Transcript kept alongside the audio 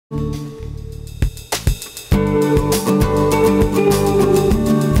What's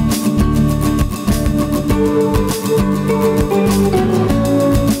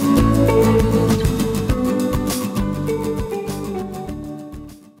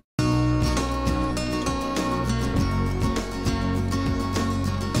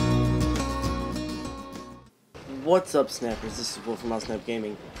up, Snappers? This is Will from Snap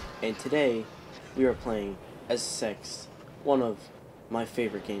Gaming, and today we are playing SSX, one of my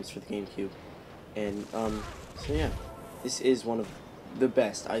favorite games for the GameCube. And so yeah, this is one of the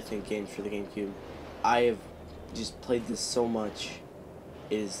best, I think, games for the GameCube. I have just played this so much;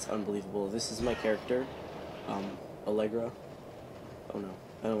 it is unbelievable. This is my character, Allegra. Oh no,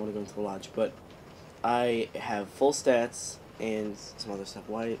 I don't want to go into the lodge, but I have full stats and some other stuff.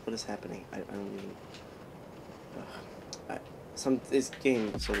 What is happening? I don't even. This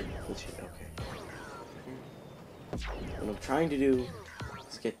game sort of glitchy. Okay. What I'm trying to do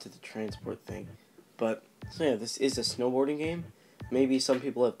is get to the transport thing. But so yeah, this is a snowboarding game. Maybe some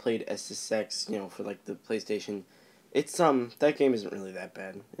people have played SSX, you know, for like the PlayStation. It's that game isn't really that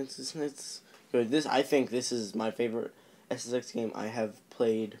bad. It's good. I think this is my favorite SSX game I have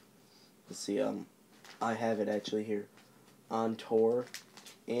played. Let's see. I have it actually here on Tor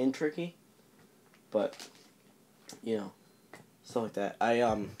and Tricky, but you know, stuff like that.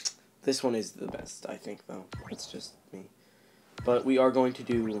 This one is the best, I think, though. It's just me. But we are going to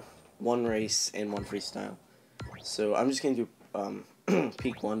do one race and one freestyle. So I'm just going to do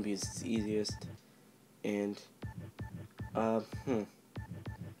peak one because it's the easiest. And, I'll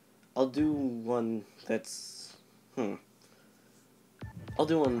do one that's, I'll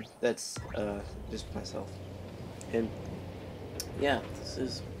do one that's, just myself. And, yeah, this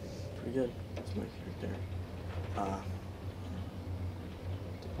is pretty good. That's my character.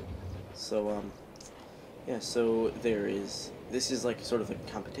 Yeah, so this is like sort of a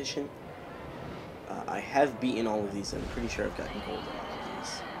competition. I have beaten all of these, and I'm pretty sure I've gotten gold in all of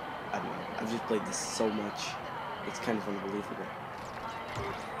these. I don't know, I've just played this so much, it's kind of unbelievable.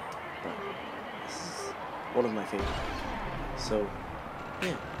 But this is one of my favorites. So,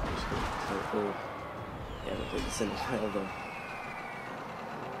 yeah, I'm just gonna I haven't played this in a while, though.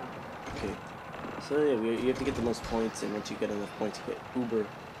 Okay. So yeah, you have to get the most points, and once you get enough points, you get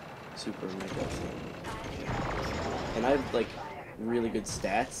super mega thing. And I have like really good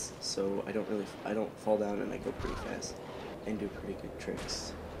stats, so I don't fall down, and I go pretty fast and do pretty good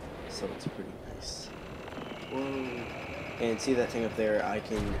tricks. So it's pretty nice. Whoa! And see that thing up there?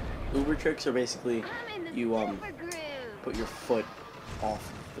 Uber tricks are basically you put your foot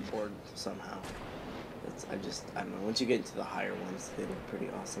off the board somehow. I don't know. Once you get into the higher ones, they look pretty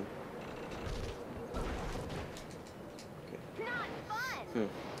awesome.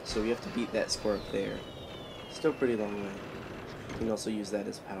 So you have to beat that score up there. Still pretty long way. You can also use that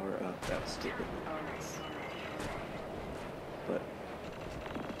as power up. That was stupid. But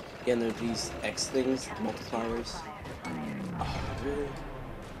yeah, and there are these X things, multipliers. Oh, really?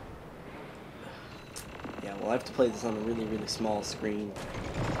 Yeah, well, I have to play this on a really, really small screen.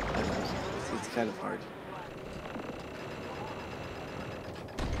 I don't know. It's kind of hard.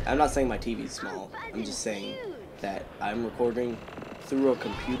 I'm not saying my TV is small. I'm just saying that I'm recording through a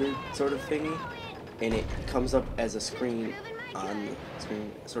computer sort of thingy, and it comes up as a screen on the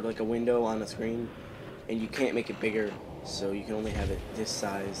screen, sort of like a window on a screen, and you can't make it bigger, so you can only have it this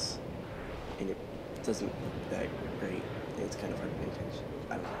size, and it doesn't look that great. It's kind of hard to pay attention.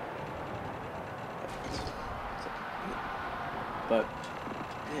 I don't know. But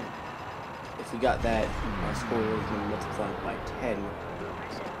yeah, if we got that, our score would have been multiplied by 10,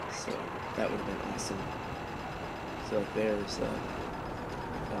 so that would have been awesome. So like there's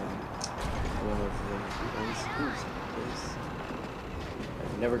one of the ones.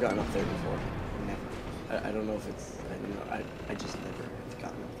 I've never gotten up there before. Never. I don't know if it's. I don't know. I just never have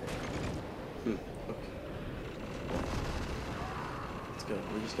gotten up there. Okay. Let's go.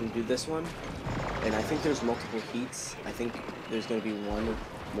 We're just gonna do this one, and I think there's multiple heats. I think there's gonna be one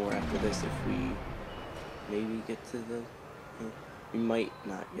more after this if we maybe get to the. We might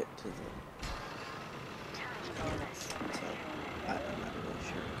not get to the. So, I'm not really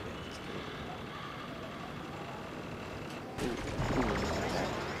sure.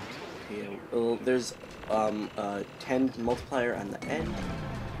 Okay, yeah, well, there's 10 multiplier on the end,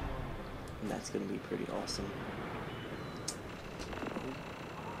 and that's gonna be pretty awesome.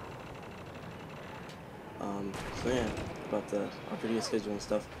 So yeah, about our video schedule and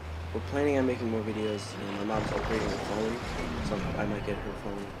stuff. We're planning on making more videos. My mom's upgrading her phone, so I might get her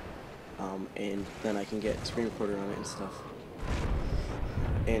phone. And then I can get a screen recorder on it and stuff.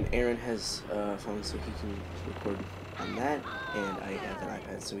 And Aaron has a phone, so he can record on that, and I have an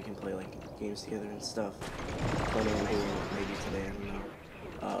iPad so we can play like games together and stuff. Planning on doing it maybe today, I don't know.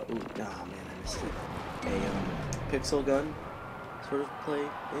 Ooh, nah, man, I missed it. A pixel gun sort of play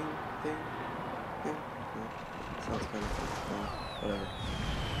thing. Yeah, sounds kind of fun. Whatever.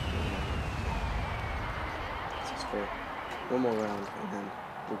 Let's just go one more round, and then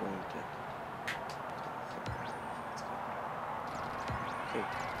we're going to. Okay,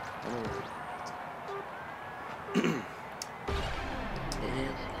 and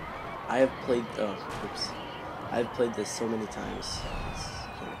I have played. Oops. I've played this so many times. It's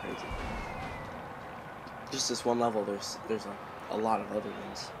kind of crazy. Just this one level. There's a lot of other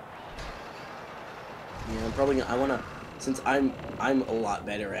ones. Yeah, I'm probably gonna. I wanna. Since I'm a lot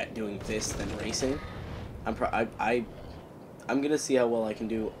better at doing this than racing. I'm gonna see how well I can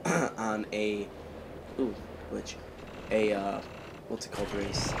do on a. Ooh, glitch. A what's it called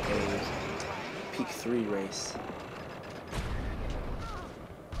race? A Peak 3 race.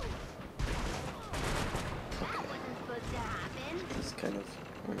 Okay. This is kind of.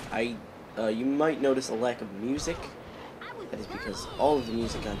 You might notice a lack of music. That is because all of the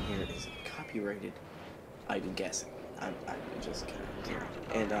music on here is copyrighted. I'm guessing. I'm just kind of kidding.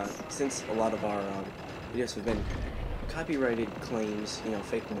 And since a lot of our videos have been copyrighted claims, you know,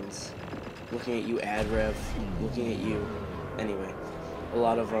 fake ones. Looking at you, ad rev. Looking at you. Anyway, a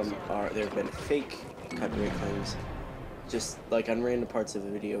lot of them are. There have been fake copyright claims, just like on random parts of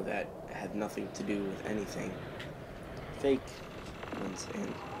the video that had nothing to do with anything. Fake ones,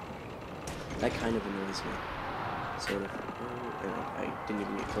 and that kind of annoys me. Sort of. I didn't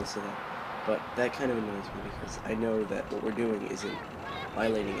even get close to that. But that kind of annoys me because I know that what we're doing isn't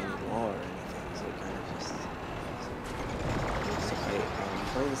violating any law or anything, so it kind of just... So I'm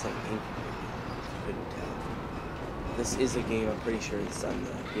playing this on GameCube, if you couldn't tell. This is a game, I'm pretty sure it's on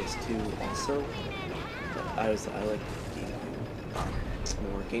the PS2 also, but I like GameCube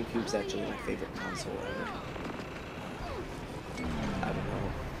more. GameCube's actually my favorite console ever. I don't know.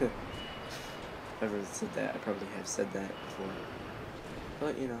 If I've ever said that, I probably have said that before.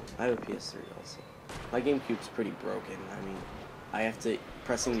 But, you know, I have a PS3 also. My GameCube's pretty broken. I mean, I have to,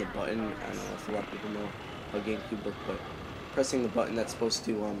 pressing the button, I don't know if a lot of people know how GameCube works, but pressing the button that's supposed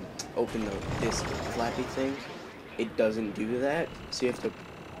to open the disc flappy thing, it doesn't do that, so you have to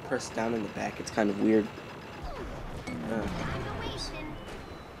press down in the back. It's kind of weird.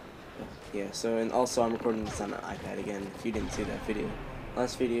 Yeah, so, and also I'm recording this on an iPad again, if you didn't see that video.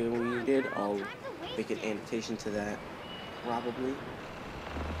 Last video we did, I'll make an annotation to that, probably.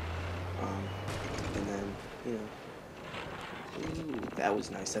 And then, you know, ooh, that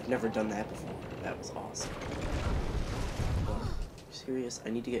was nice. I've never done that before. That was awesome. Oh, serious? I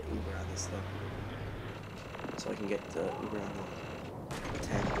need to get Uber on this though, so I can get Uber on the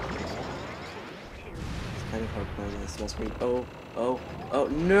 10. It's kind of hard playing on a small screen. Oh,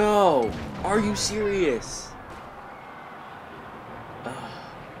 no! Are you serious?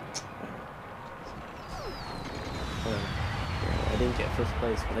 I didn't get first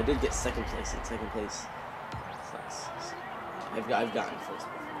place, but I did get second place. And second place sucks. I've gotten first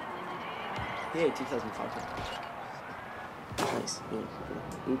before. Yay, 2005. Nice.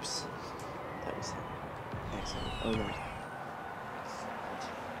 Oops. That was excellent. Oh no.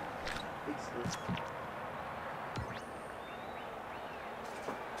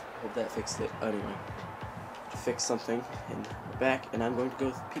 Hope that fixed it. Anyway, fix something, and we're back, and I'm going to go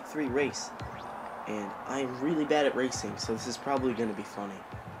with Peak 3 race. And I'm really bad at racing, so this is probably going to be funny.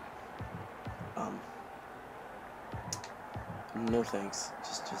 No thanks.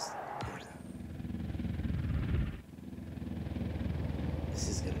 Just, yeah. This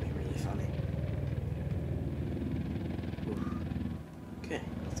is going to be really funny. Ooh. Okay,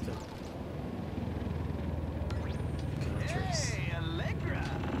 let's go. Okay, let's race.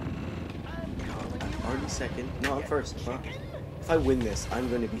 I'm already second. No, I'm first. Huh? If I win this, I'm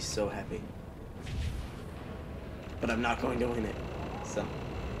going to be so happy. But I'm not going to win it. So,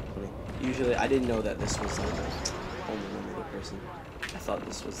 usually, I didn't know that this was like only one other person. I thought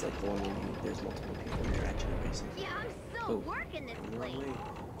this was like the one where there's multiple people and you're actually racing. Yeah, I'm still working this place.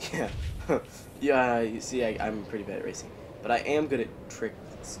 Yeah. Yeah, you see, I'm pretty bad at racing. But I am good at trick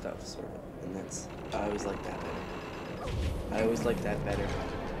stuff, sort of. And that's, I always like that better. I always like that better.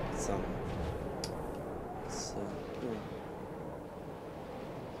 So, yeah.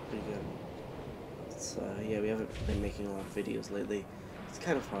 Pretty good. Yeah, we haven't been making a lot of videos lately. It's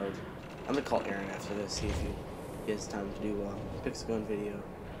kind of hard. I'm gonna call Aaron after this, see if he has time to do a Pixel Gun video.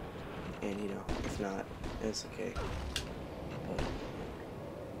 And, you know, if not, it's okay.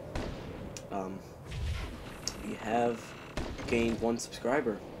 But, we have gained 1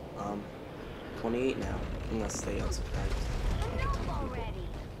 subscriber. 28 now, unless they unsubscribe.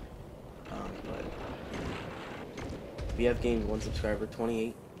 But we have gained 1 subscriber,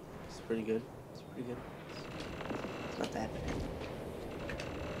 28. It's pretty good. It's pretty good. It's not that bad.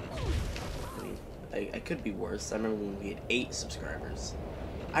 I mean, I could be worse. I remember when we had 8 subscribers.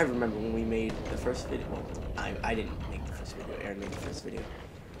 I remember when we made the first video. Well, I didn't make the first video. Aaron made the first video.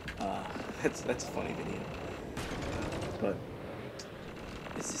 That's a funny video. But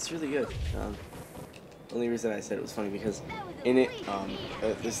it's really good. Only reason I said it was funny because in it,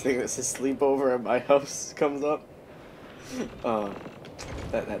 this thing that says sleepover at my house comes up.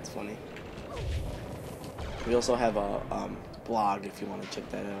 That's funny. We also have a blog if you want to check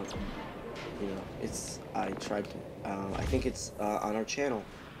that out. You know, I think it's on our channel.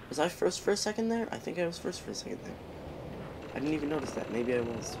 Was I first for a second there? I think I was first for a second there. I didn't even notice that. Maybe I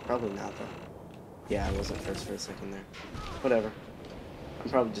was. Probably not though. Yeah, I wasn't first for a second there. Whatever. I'm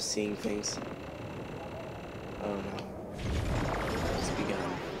probably just seeing things. Oh no. It's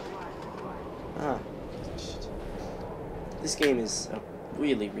begun. Ah. This game is a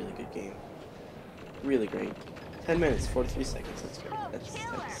really, really good game. Really great. 10 minutes, 43 seconds. That's great.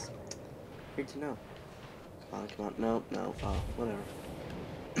 That's great to know. Come on. No. Whatever.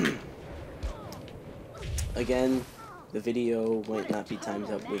 Again, the video might not be timed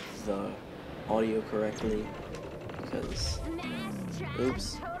up with the audio correctly because,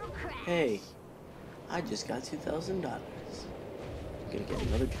 oops, hey, I just got $2,000. I'm gonna get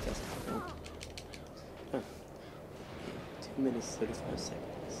another $2,000. Oh. 2 minutes, 35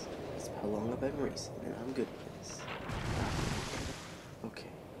 seconds. That's how long I've been racing, and I'm good with this. Okay,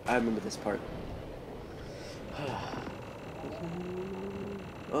 I remember this part.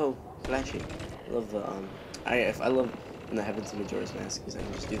 Oh, flashy. I love the I love when that happens in Majora's Mask because I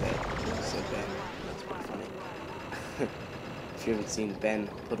can just do that. It's so bad. That's pretty funny. If you haven't seen Ben,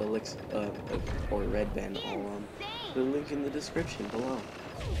 put a link or read Ben, I'll put a link in the description below.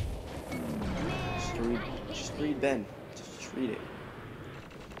 Just read Ben. Just read it.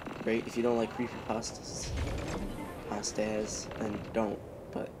 Great. If you don't like creepypastas, then don't.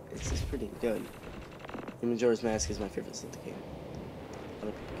 But it's just pretty good. And Majora's Mask is my favorite Zelda game.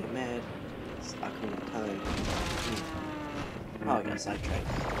 Other people get mad. It's Ocarina of Time. Oh, I got sidetracked.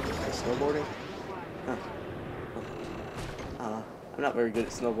 For snowboarding? Huh. I'm not very good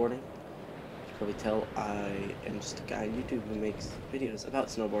at snowboarding. You can probably tell I am just a guy on YouTube who makes videos about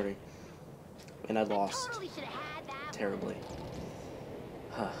snowboarding. And I lost terribly.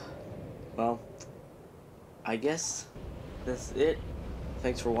 Well, I guess that's it.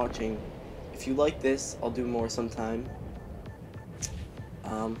 Thanks for watching. If you like this, I'll do more sometime.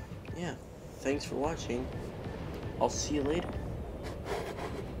 Yeah. Thanks for watching. I'll see you later.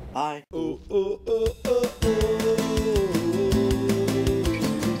 Bye.